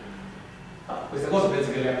omissione. Queste cose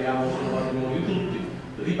penso che le abbiamo sul patrimonio di tutti,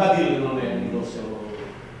 ribadirle non è un grosso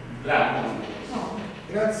dramma.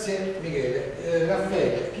 Grazie Michele.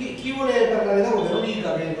 Raffaele, chi vuole parlare dopo?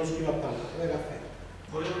 Veronica che non scrive a parlare. Raffaele.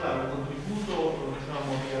 Volevo dare un contributo,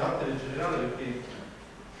 diciamo, di carattere generale, perché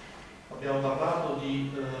abbiamo parlato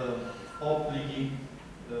di obblighi,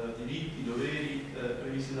 diritti, doveri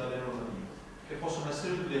previsti dalle normative, che possono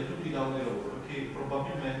essere utili a tutti i tavoli di lavoro, perché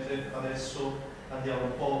probabilmente adesso andiamo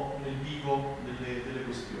un po' nel vivo delle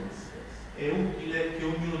questioni. È utile che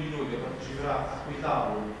ognuno di noi che parteciperà a quei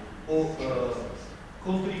tavoli o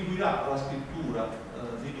contribuirà alla scrittura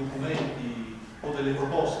dei documenti o delle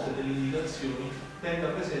proposte, delle indicazioni, tenga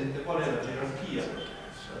presente qual è la gerarchia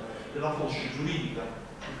della fonte giuridica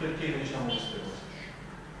e perché ne diciamo queste cose.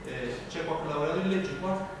 C'è qualche laureato in legge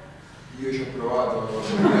qua? Io ci ho provato.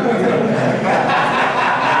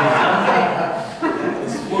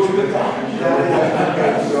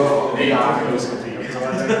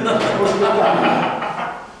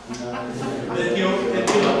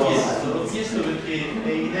 L'ho chiesto perché è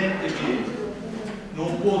evidente che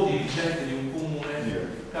non può un dirigente di un comune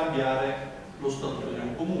cambiare lo statuto di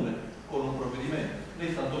un comune con un provvedimento,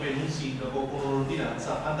 né tantomeno un sindaco con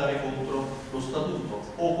un'ordinanza andare contro lo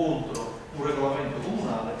statuto o contro un regolamento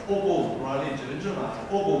comunale o contro una legge regionale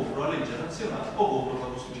o contro una legge nazionale o contro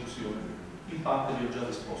la Costituzione. In parte vi ho già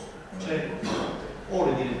risposto. C'è o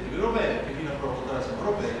le direttive europee, perché fino a prova contraria siamo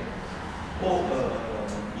europei, o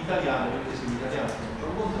italiane, perché siamo italiani fino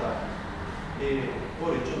al contrario, o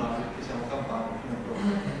regionali, perché siamo campani fino a prova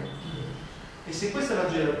contraria. E se questa è la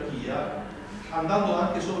gerarchia, andando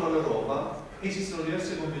anche sopra l'Europa, esistono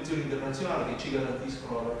diverse convenzioni internazionali che ci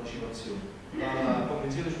garantiscono la partecipazione. La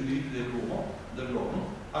Convenzione sui diritti dell'ONU,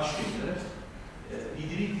 a scendere, i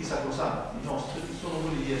diritti sacrosanti nostri sono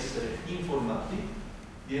quelli di essere informati,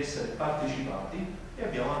 di essere partecipati, e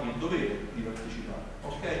abbiamo anche il dovere di partecipare,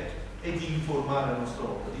 ok? E di informare a nostra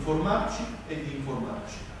volta, di formarci e di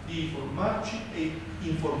informarci, di informarci e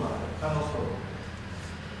informare a nostra volta.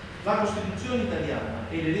 La Costituzione italiana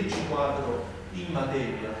e le leggi quadro in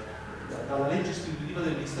materia, dalla legge istitutiva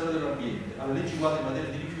del Ministero dell'Ambiente alla legge quadro in materia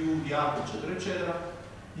di rifiuti, acqua, eccetera, eccetera,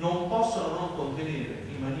 non possono non contenere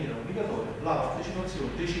in maniera obbligatoria la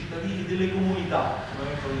partecipazione dei cittadini delle comunità,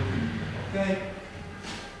 ok?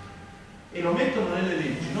 E lo mettono nelle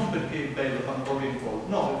leggi non perché è bello, fanno copia e incolla,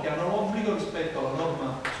 no, perché hanno l'obbligo rispetto alla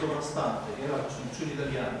norma sovrastante, che è la Costituzione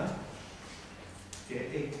italiana,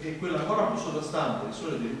 che è quella ancora più sovrastante che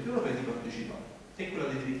sono i diritti europei, di partecipare, e quella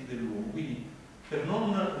dei diritti dell'uomo. Quindi, per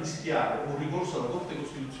non rischiare un ricorso alla Corte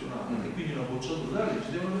Costituzionale e quindi una bocciatura della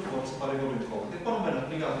legge, devono per forza fare copia e incolla, che poi non viene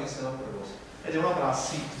applicata, che sia un'altra cosa, ed è una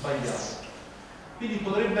prassi sbagliata. Quindi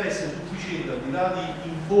potrebbe essere sufficiente, al di là di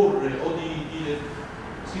imporre o di dire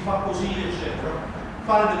si fa così, eccetera,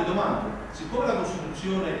 fare delle domande. Siccome la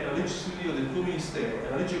Costituzione e la legge istitutiva del tuo ministero e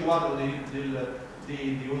la legge quadro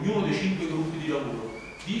di ognuno dei 5 gruppi di lavoro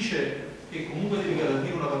dice che comunque devi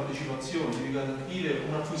garantire una partecipazione, devi garantire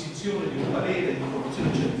un'acquisizione di un parere, di informazioni,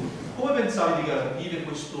 eccetera, come pensavi di garantire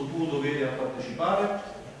questo tuo dovere a partecipare?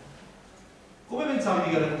 Come pensavi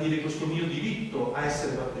di garantire questo mio diritto a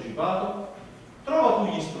essere partecipato? Trova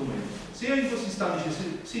tu gli strumenti. Se io in questi istanti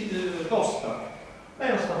dice Costa, lei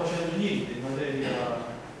non sta facendo niente in materia,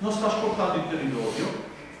 non sta ascoltando il territorio,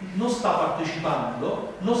 non sta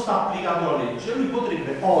partecipando, non sta applicando la legge, lui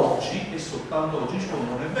potrebbe oggi, e soltanto oggi,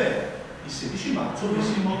 non è vero, il 16 marzo ho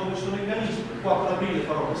messo in moto questo meccanismo, il 4 aprile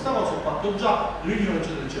farò questa cosa, ho fatto già riunione,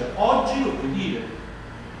 eccetera, eccetera. Oggi lo puoi dire.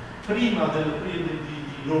 Prima di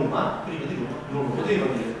Roma non lo poteva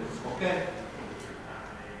dire, ok?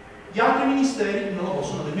 Gli altri ministeri non lo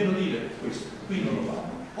possono nemmeno dire questo, quindi non lo fanno.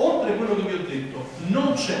 Oltre a quello che vi ho detto,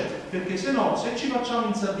 non c'è, perché se no, se ci facciamo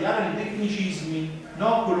insabbiare nei tecnicismi,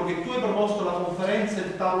 no, quello che tu hai proposto alla conferenza,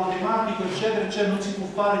 il tavolo tematico, eccetera, eccetera, non si può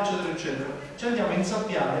fare, eccetera, eccetera, ci andiamo a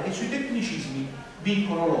insabbiare e sui tecnicismi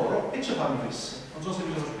vincono loro e ci fanno fesse. Non so se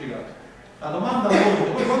mi sono spiegato. La domanda a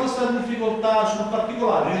voi, poi quando state in difficoltà sul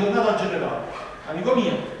particolare, ritornate al generale. Amico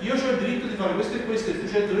mio, io ho il diritto di fare questo e questo, e tu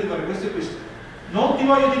c'hai il diritto di fare questo e questo. Non ti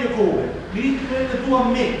voglio dire come, mi ripeto tu a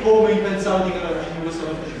me come hai pensato di garantire questa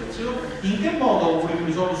partecipazione, in che modo volevi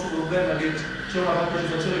risolvere questo problema che c'è una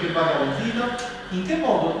partecipazione che va garantita, in che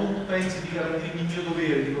modo tu pensi di garantire il mio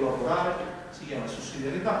dovere di collaborare? Si chiama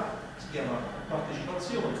sussidiarietà, si chiama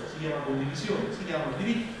partecipazione, si chiama condivisione, si chiama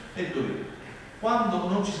diritto e dovere. Quando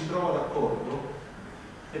non ci si trova d'accordo,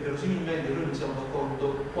 e verosimilmente noi non siamo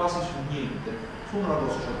d'accordo quasi su niente, su una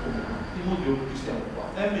cosa c'è comune, il motivo per cui stiamo qua.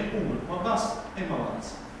 E a me uno, ma basta e ma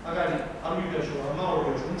avanza. Magari a lui piace, a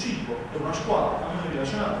Mauro piace un cibo, è una squadra, a me mi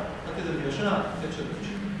piace un'altra, a te ti piace un'altra, eccetera,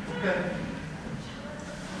 eccetera. Ok?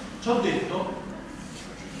 Ci ho detto,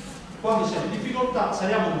 quando siamo in difficoltà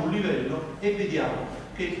saliamo ad un livello e vediamo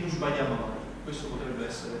che non sbagliamo mai. Questo potrebbe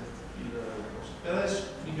essere il cosa. E adesso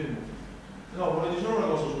mi fermo. No, volevo dire solo una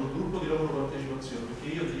cosa sul gruppo di lavoro partecipazione,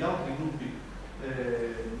 perché io degli altri gruppi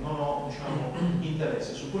non ho, diciamo,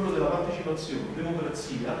 interesse. Su quello della partecipazione,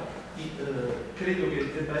 democrazia, credo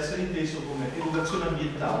che debba essere inteso come educazione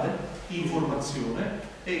ambientale, informazione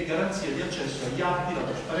e garanzia di accesso agli atti, la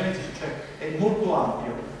trasparenza, cioè è molto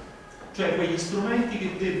ampio. Cioè quegli strumenti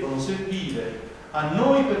che debbano servire a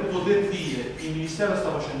noi per poter dire il Ministero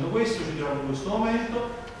sta facendo questo, ci troviamo in questo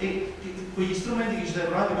momento, e quegli strumenti che ci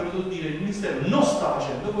servono anche per poter dire il Ministero non sta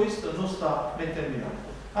facendo questo, non sta mettendo in atto.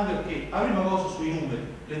 Anche perché la prima cosa sui numeri,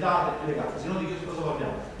 le date e le carte, se no di che cosa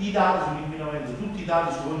parliamo? I dati sull'inquinamento, tutti i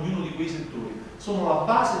dati su ognuno di quei settori sono la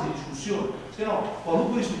base di discussione, se no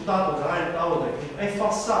qualunque risultato della OTE è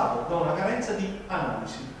falsato da una carenza di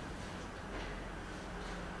analisi.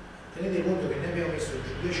 Tenete conto che noi abbiamo messo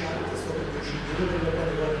 2 chart, Stop Biocidio, uno per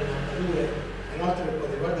quanto riguarda le nature e l'altro per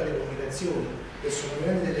quanto riguarda le comunicazioni, che sono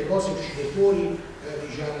veramente delle cose uscite fuori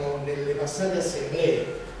diciamo, nelle passate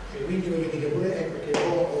assemblee. Cioè, quindi voglio dire pure, perché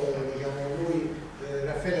diciamo, lui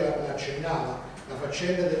Raffaele l'accennava, la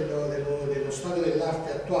faccenda dello stato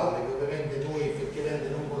dell'arte attuale, che ovviamente noi effettivamente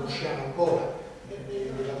non conosciamo ancora,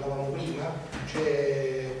 ne parlavamo prima,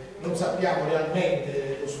 cioè, non sappiamo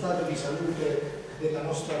realmente lo stato di salute della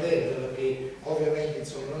nostra terra, perché ovviamente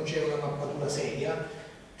insomma, non c'è una mappatura seria.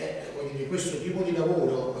 Voglio dire, questo tipo di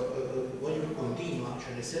lavoro continua,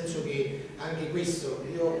 cioè nel senso che anche questo,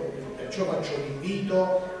 io perciò faccio l'invito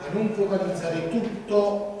a non focalizzare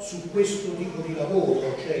tutto su questo tipo di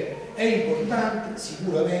lavoro, cioè è importante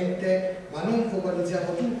sicuramente, ma non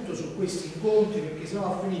focalizziamo tutto su questi incontri, perché sennò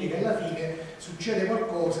va a finire che alla fine succede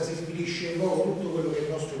qualcosa, si svilisce un po' tutto quello che è il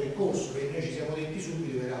nostro percorso, che noi ci siamo detti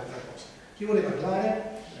subito era altra cosa. Chi vuole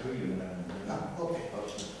parlare? Ah, ok.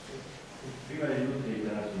 Prima di tutto devi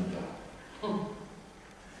andare assunto.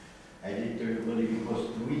 Hai detto che volevi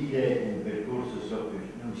costruire un percorso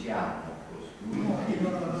non siamo costruiti.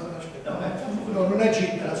 No, non è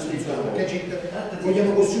CIT l'assunzione, perché CIT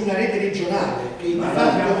vogliamo costruire una rete regionale che di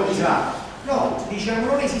fatto no, diciamo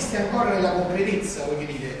non esiste ancora nella concretezza, voglio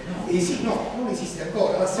dire. No, non esiste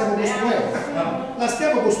ancora, la stiamo costruendo. La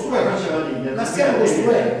stiamo costruendo. La stiamo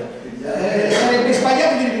costruendo. Sarebbe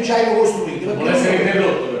sbagliato dire che già abbiamo costruito. Vuole essere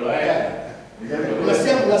interrotto però, la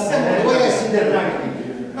stiamo vuoi essere interrotto?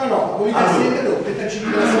 No, vuoi essere interrotto e la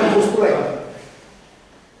stiamo costruendo.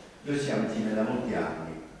 Noi siamo insieme da molti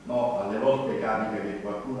anni, no? Alle volte capita che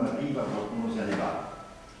qualcuno arriva, qualcuno se ne va,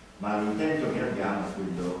 ma l'intento che abbiamo è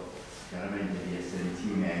quello chiaramente di essere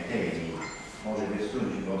insieme ai temi. Le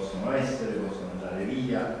persone ci possono essere, possono andare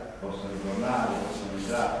via, possono tornare, possono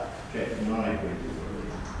entrare, cioè non è quello il problema.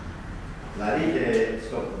 La rete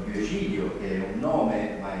Stop Biocidio, che è un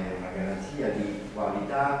nome ma è una garanzia di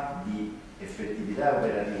qualità, di effettività e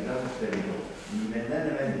operatività sul territorio,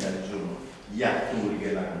 indipendentemente da chi sono gli attori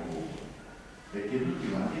che la compongono, perché tutti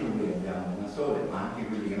quanti noi abbiamo una storia, ma anche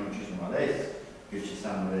quelli che non ci sono adesso, che ci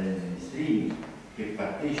stanno vedendo negli streaming, che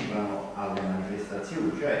partecipano alle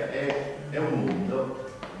manifestazioni, cioè è un mondo.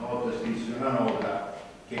 Una volta scrissi una nota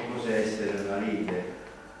che cos'è essere una rete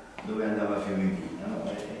dove andava Fiumicina, no?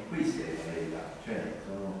 E questa è la verità, cioè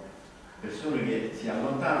sono persone che si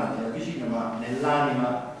allontanano, si avvicinano, ma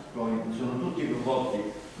nell'anima sono tutti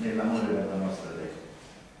coinvolti nell'amore per la nostra terra.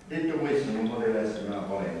 Detto questo, non poteva essere una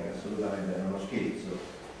polemica, assolutamente era uno scherzo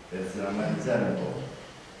per drammatizzare un po'.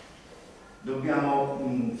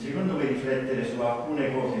 Dobbiamo, secondo me, riflettere su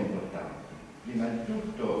alcune cose importanti. Prima di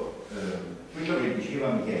tutto, quello che diceva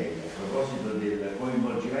Michele a proposito del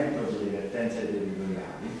coinvolgimento delle vertenze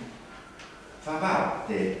territoriali fa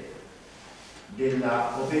parte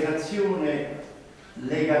della operazione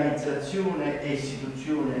legalizzazione e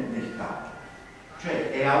istituzione del TAC,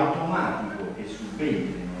 cioè è automatico che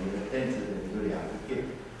subentrino le vertenze territoriali, perché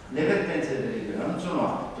le vertenze territoriali non sono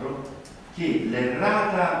altro che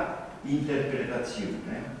l'errata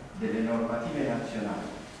interpretazione delle normative nazionali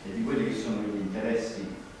e di quelli che sono gli interessi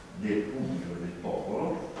del pubblico, del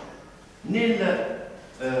popolo, nel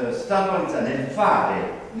statualizzare, nel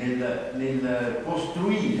fare, nel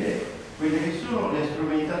costruire quelle che sono le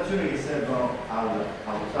strumentazioni che servono allo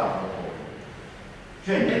Stato, al popolo.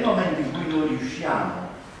 Cioè nel momento in cui noi riusciamo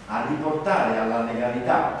a riportare alla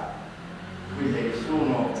legalità quelle che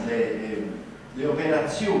sono le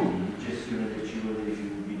operazioni di gestione del ciclo dei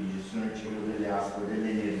rifiuti, di gestione del ciclo delle acque,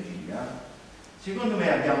 dell'energia, secondo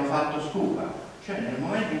me abbiamo fatto scopa. Cioè nel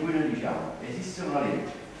momento in cui noi diciamo esiste una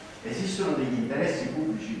legge, esistono degli interessi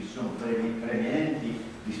pubblici che sono preminenti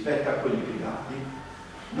rispetto a quelli privati,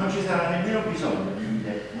 non ci sarà nemmeno bisogno di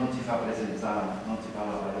dire non si fa presenza, non si fa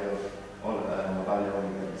la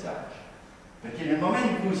paleotica di Saggi, perché nel momento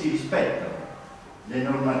in cui si rispettano le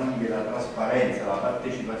normative, la trasparenza, la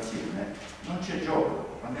partecipazione, non c'è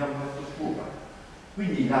gioco, abbiamo fatto scuola.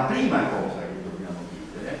 Quindi la prima cosa che dobbiamo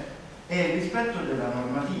chiedere è il rispetto della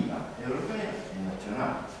normativa europea e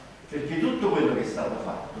nazionale, perché tutto quello che è stato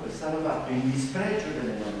fatto in dispregio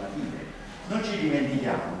delle normative. Non ci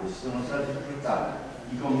dimentichiamo che sono stati sfruttati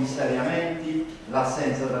i commissariamenti,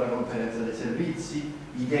 l'assenza della conferenza dei servizi,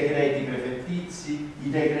 i decreti prefettizi, i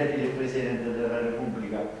decreti del Presidente della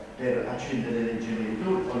Repubblica per accendere le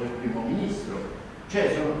inceneritori o del Primo Ministro,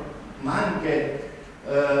 ma anche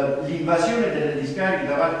l'invasione delle discariche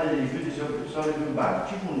da parte dei rifiuti solidi urbani.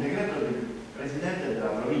 Ci fu un decreto del Presidente della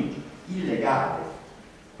provincia, illegale.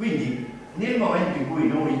 Quindi nel momento in cui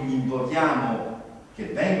noi invochiamo che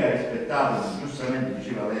venga rispettato, giustamente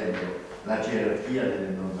diceva Lello, la gerarchia delle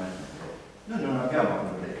normative, noi non abbiamo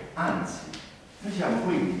problemi, anzi noi siamo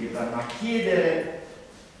quelli che vanno a chiedere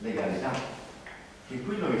legalità, che è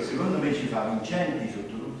quello che secondo me ci fa vincenti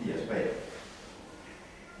sotto tutti gli aspetti.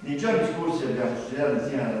 Nei giorni scorsi abbiamo studiato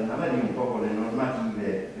insieme ad Anna Maria un po' le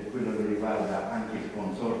normative per quello che riguarda anche il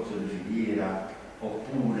consorzio di filiera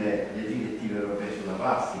oppure le direttive europee sulla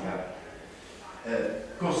plastica.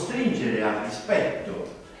 Costringere al rispetto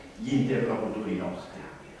gli interlocutori nostri,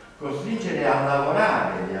 costringere a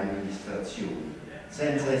lavorare le amministrazioni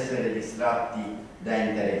senza essere distratti da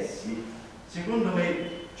interessi, secondo me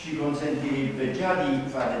ci consentirebbe già di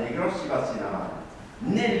fare dei grossi passi in avanti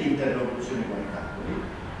nell'interlocuzione con i tavoli,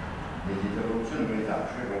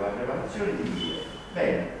 cioè con la preparazione di dire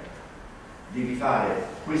bene, devi fare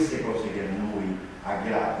queste cose che a noi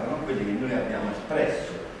aggradano, quelle che noi abbiamo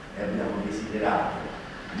espresso e abbiamo desiderato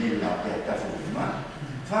nella piattaforma,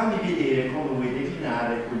 fammi vedere come vuoi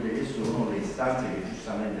declinare quelle che sono le istanze che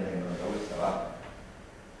giustamente vengono da questa parte.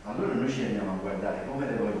 Allora noi ci andiamo a guardare come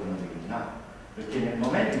le vogliono declinare, perché nel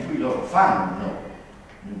momento in cui loro fanno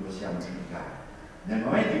non possiamo giudicare, nel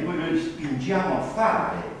momento in cui noi spingiamo a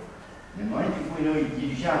fare, nel momento in cui noi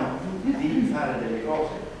gli diciamo tu devi fare delle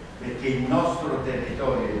cose perché il nostro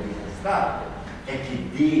territorio è disestato e che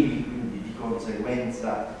devi quindi di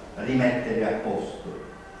conseguenza rimettere a posto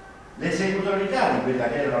l'esecutorialità di quella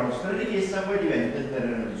che era la nostra richiesta, poi diventa il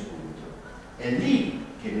terreno di scontro. È lì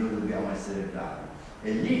che noi dobbiamo essere bravi, è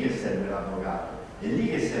lì che serve l'avvocato, è lì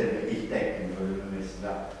che serve il tecnico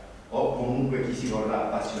dell'università o comunque chi si vorrà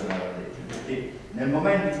appassionare alla legge, perché nel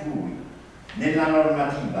momento in cui nella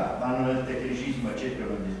normativa vanno nel tecnicismo e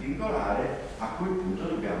cercano di svincolare, a quel punto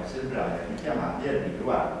dobbiamo essere bravi a richiamarli e a dire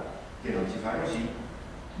guarda che non si fa così,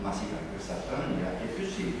 ma si fa in quest'altra maniera che è più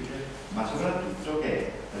semplice, ma soprattutto che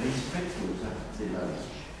è rispettosa della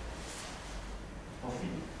legge. Ho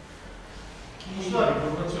finito. Posso dare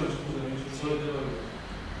informazione, scusami, sul solito.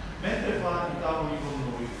 Mentre fa i tavoli con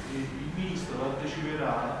noi, il Ministro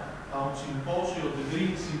parteciperà a un simposio, The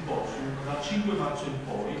Green Symposium, dal 5 marzo in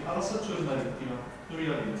poi, alla stazione marittima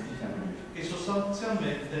 2020, che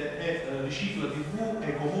sostanzialmente è Ricicla TV,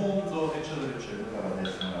 Ecomondo, eccetera,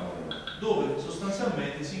 eccetera, dove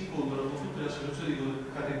sostanzialmente si incontrano con tutte le associazioni di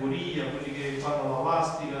categoria, quelli che fanno la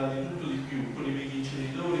plastica, di tutto di più, quelli per gli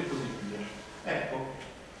inceneritori e così via. Ecco,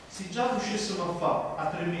 se già riuscissimo a fare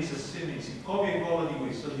a 3 mesi, a 6 mesi, copia e incolla di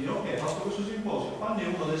questo, a dire ok, ho fatto questo simposio, fanne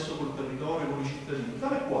uno adesso col territorio, con i cittadini,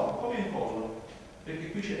 tale qua, copia e incolla,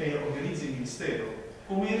 perché qui organizza il Ministero,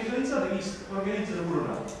 come organizzate pure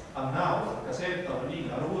a Napoli, a Caserta, a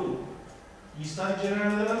Torino, a Roma, gli stati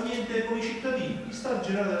generali dell'ambiente con i cittadini, gli stati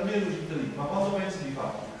generali dell'ambiente con i cittadini, ma quando pensi di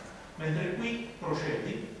farlo? Mentre qui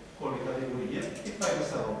procedi con le categorie e fai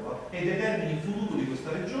questa roba e determini il futuro di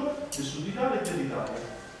questa regione, del Sud Italia e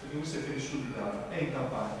dell'Italia, perché questo è per il Sud Italia, è in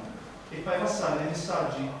Campania, e fai passare dei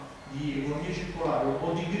messaggi di economia circolare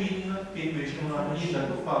o di green che invece non hanno niente a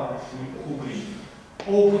che fare con green,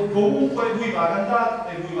 o comunque lui va cantato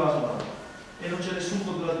e lui va suonato e non c'è nessun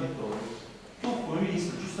contraddittorio. Tu come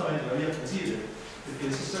ministro giustamente la via presiede, perché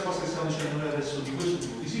le stesse cose che stiamo dicendo noi adesso di questo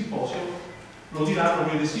tipo di simposio lo diranno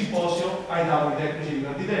quelli del simposio ai tavoli tecnici di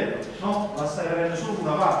Carditello, no? La stai avendo solo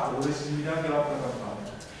una parte, dovresti sentire anche l'altra campagna.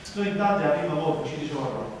 Noi intanto la prima volta ci diceva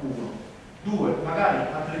uno, due, magari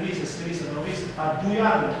a 3 mesi, a 6 mesi, a 9 mesi, a 2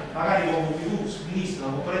 anni, magari come tu, ministro,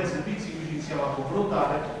 la conferenza di servizi, ci iniziamo a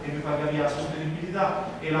confrontare e mi fa capire la sostenibilità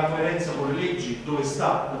e la coerenza con le leggi dove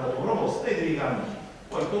sta la tua proposta e devi cambiare.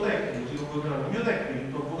 Poi il tuo tecnico si confronterà con il mio tecnico, il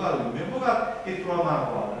tuo avvocato con il mio avvocato e troviamo una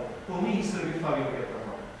quadra con un ministro che fa quello che ha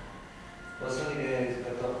fatto. Posso dire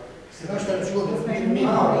rispetto a... Se no sta secondo scusami,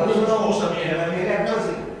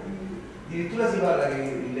 addirittura si parla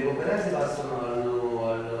che le competenze passano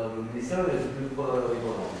al Ministero del Sviluppo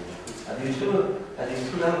Economico, addirittura al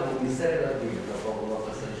Ministero della Difesa, poco va a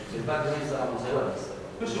passare. Infatti noi stavamo seguendo questa cosa.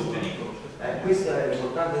 Questo è un pericolo. Questo è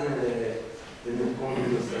importante nel conto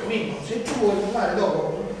di questa cosa. Se tu vuoi parlare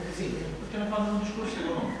dopo, sì. Perché ne fanno un discorso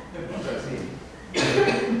economico. Sì.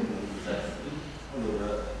 Allora,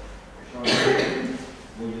 diciamo,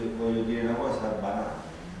 voglio dire una cosa banale,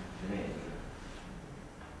 generica,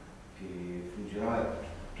 che funzionava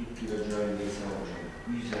tutti i ragionamenti che stiamo facendo.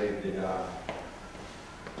 Qui sarebbe da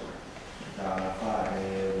fare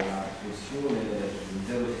una riflessione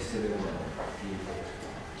sull'intero sistema economico.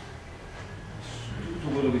 Tutto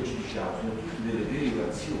quello che ci diciamo sono tutte delle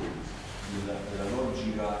derivazioni della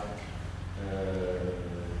logica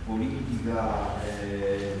politica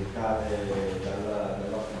dettate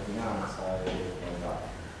dall'alta finanza e quant'altro.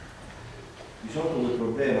 Risolto quel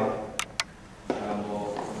problema, diciamo,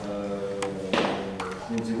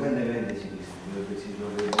 conseguentemente si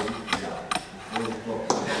risolve tutti gli altri. Allora,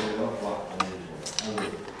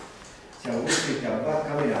 siamo costretti a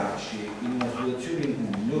barcamenarci in una situazione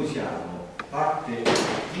in cui noi siamo parte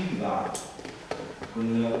attiva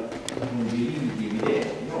con dei limiti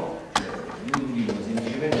evidenti, no? Noi dobbiamo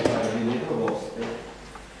semplicemente fare delle proposte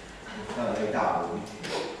portate ai tavoli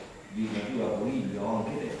di natura politica o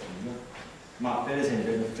anche tecnica, ma per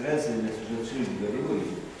esempio a differenza delle associazioni di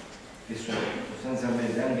categoria, che sono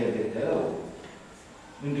sostanzialmente anche addette ai lavori,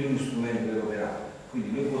 non di uno strumento per operare. Quindi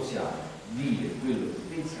noi possiamo dire quello che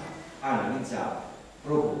pensiamo, analizzare,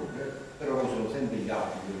 proporre, però poi sono sempre gli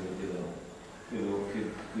altri quelli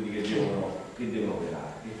che devono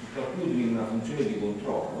operare. E tutto più di una funzione di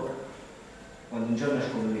controllo, quando già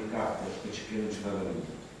nascono le carte che non ci fa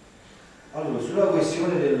capire. Allora, sulla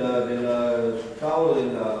questione sul tavolo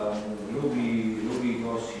dei luoghi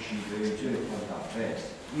tossici, prevenzione e quant'altro,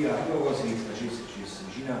 qui la prima cosa che facesse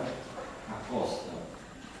vicina a Costa,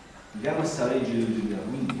 vediamo questa legge del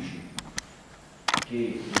 2015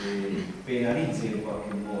 che penalizza in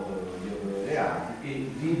qualche modo gli reati e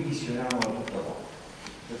revisioniamo la tutta volta,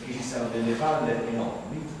 perché ci sono delle falle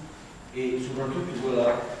enormi e soprattutto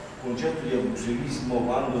quel concetto di abusivismo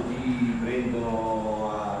quando ti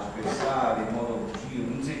prendono a spezzare in modo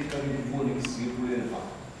abusivo, non si è capito buono che si vuole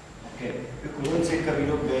fare, ok? Per cui non si è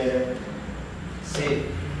capito bene se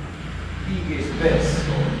chi che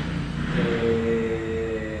spesso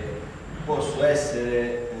posso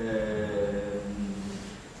essere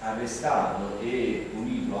arrestato e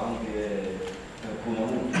punito anche con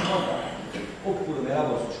una multa oppure me la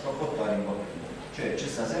posso scappottare in qualche modo. Cioè c'è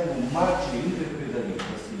sempre un margine interpretativo a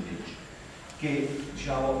questa legge che,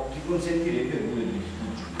 diciamo, ti consentirebbe pure di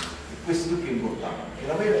sfuggire. E questo è importante, perché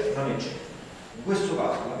la pena non è certa. In questo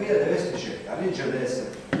caso la pena deve essere certa, la legge deve essere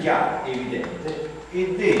chiara, evidente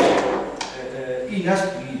e deve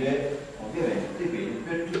inasprire ovviamente le pene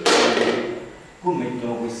per tutti quelli che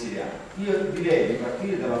commettono questi reati. Io direi di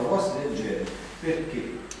partire dalla proposta del genere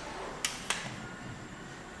perché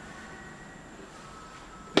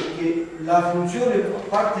la funzione, a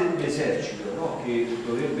parte dell'esercito, no? Che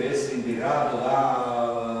dovrebbe essere integrato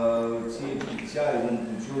da giudiziario con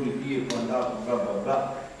funzioni qui e quant'altro, bla bla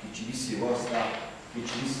bla, che ci disse vostra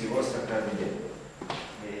Carditello,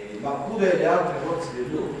 ma pure le altre forze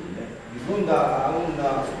dell'ordine, di fronte a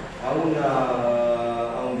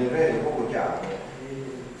un decreto poco chiaro,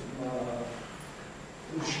 non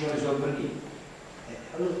riuscivano a risolvere niente.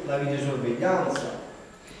 Allora la videosorveglianza,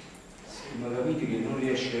 ma capite che non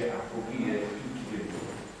riesce a coprire tutti i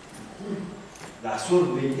territori. La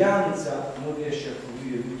sorveglianza non riesce a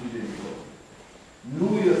coprire tutti i territori.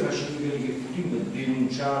 Lui facendo quelli che prima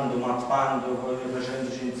denunciando, mappando, facendo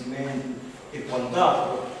censimenti e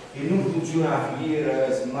quant'altro, e non funziona la filiera,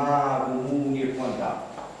 SMA, comuni e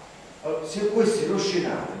quant'altro. Allora, se questo è lo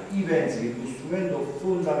scenario, io penso che lo strumento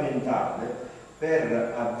fondamentale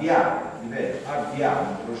per avviare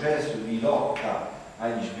un processo di lotta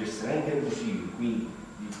agli sversamenti abusivi, quindi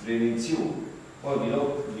di prevenzione, poi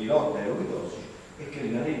di lotta ai luoghi tossici, è che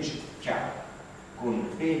una legge chiara, con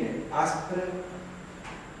pene aspre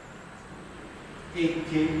e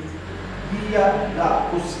che dia la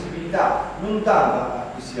possibilità non tanto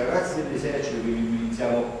a questi ragazzi dell'esercito che li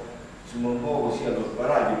utilizziamo insomma un po' così allo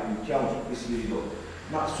sparaglio e puntiamo su questi territori,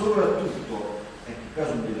 ma soprattutto, in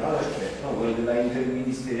caso di un altro aspetto, no, quello della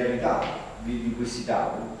interministerialità di questi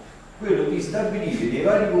tavoli, quello di stabilire nei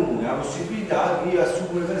vari comuni la possibilità di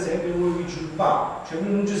assumere per esempio nuovi vigili urbani, cioè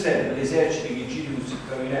non ci serve l'esercito che gira con il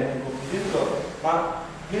camminetto con il territorio, ma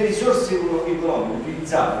le risorse economiche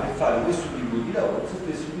utilizzate per fare questo tipo di lavoro sono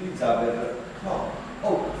spesso utilizzate per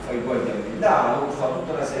o fare i guardi ambientali o fare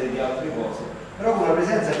tutta una serie di altre cose, però con una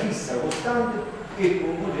presenza fissa, costante e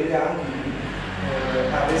con potere anche di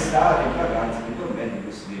arrestare in vacanza eventualmente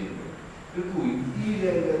questi territori. Per cui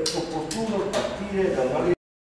è opportuno partire da una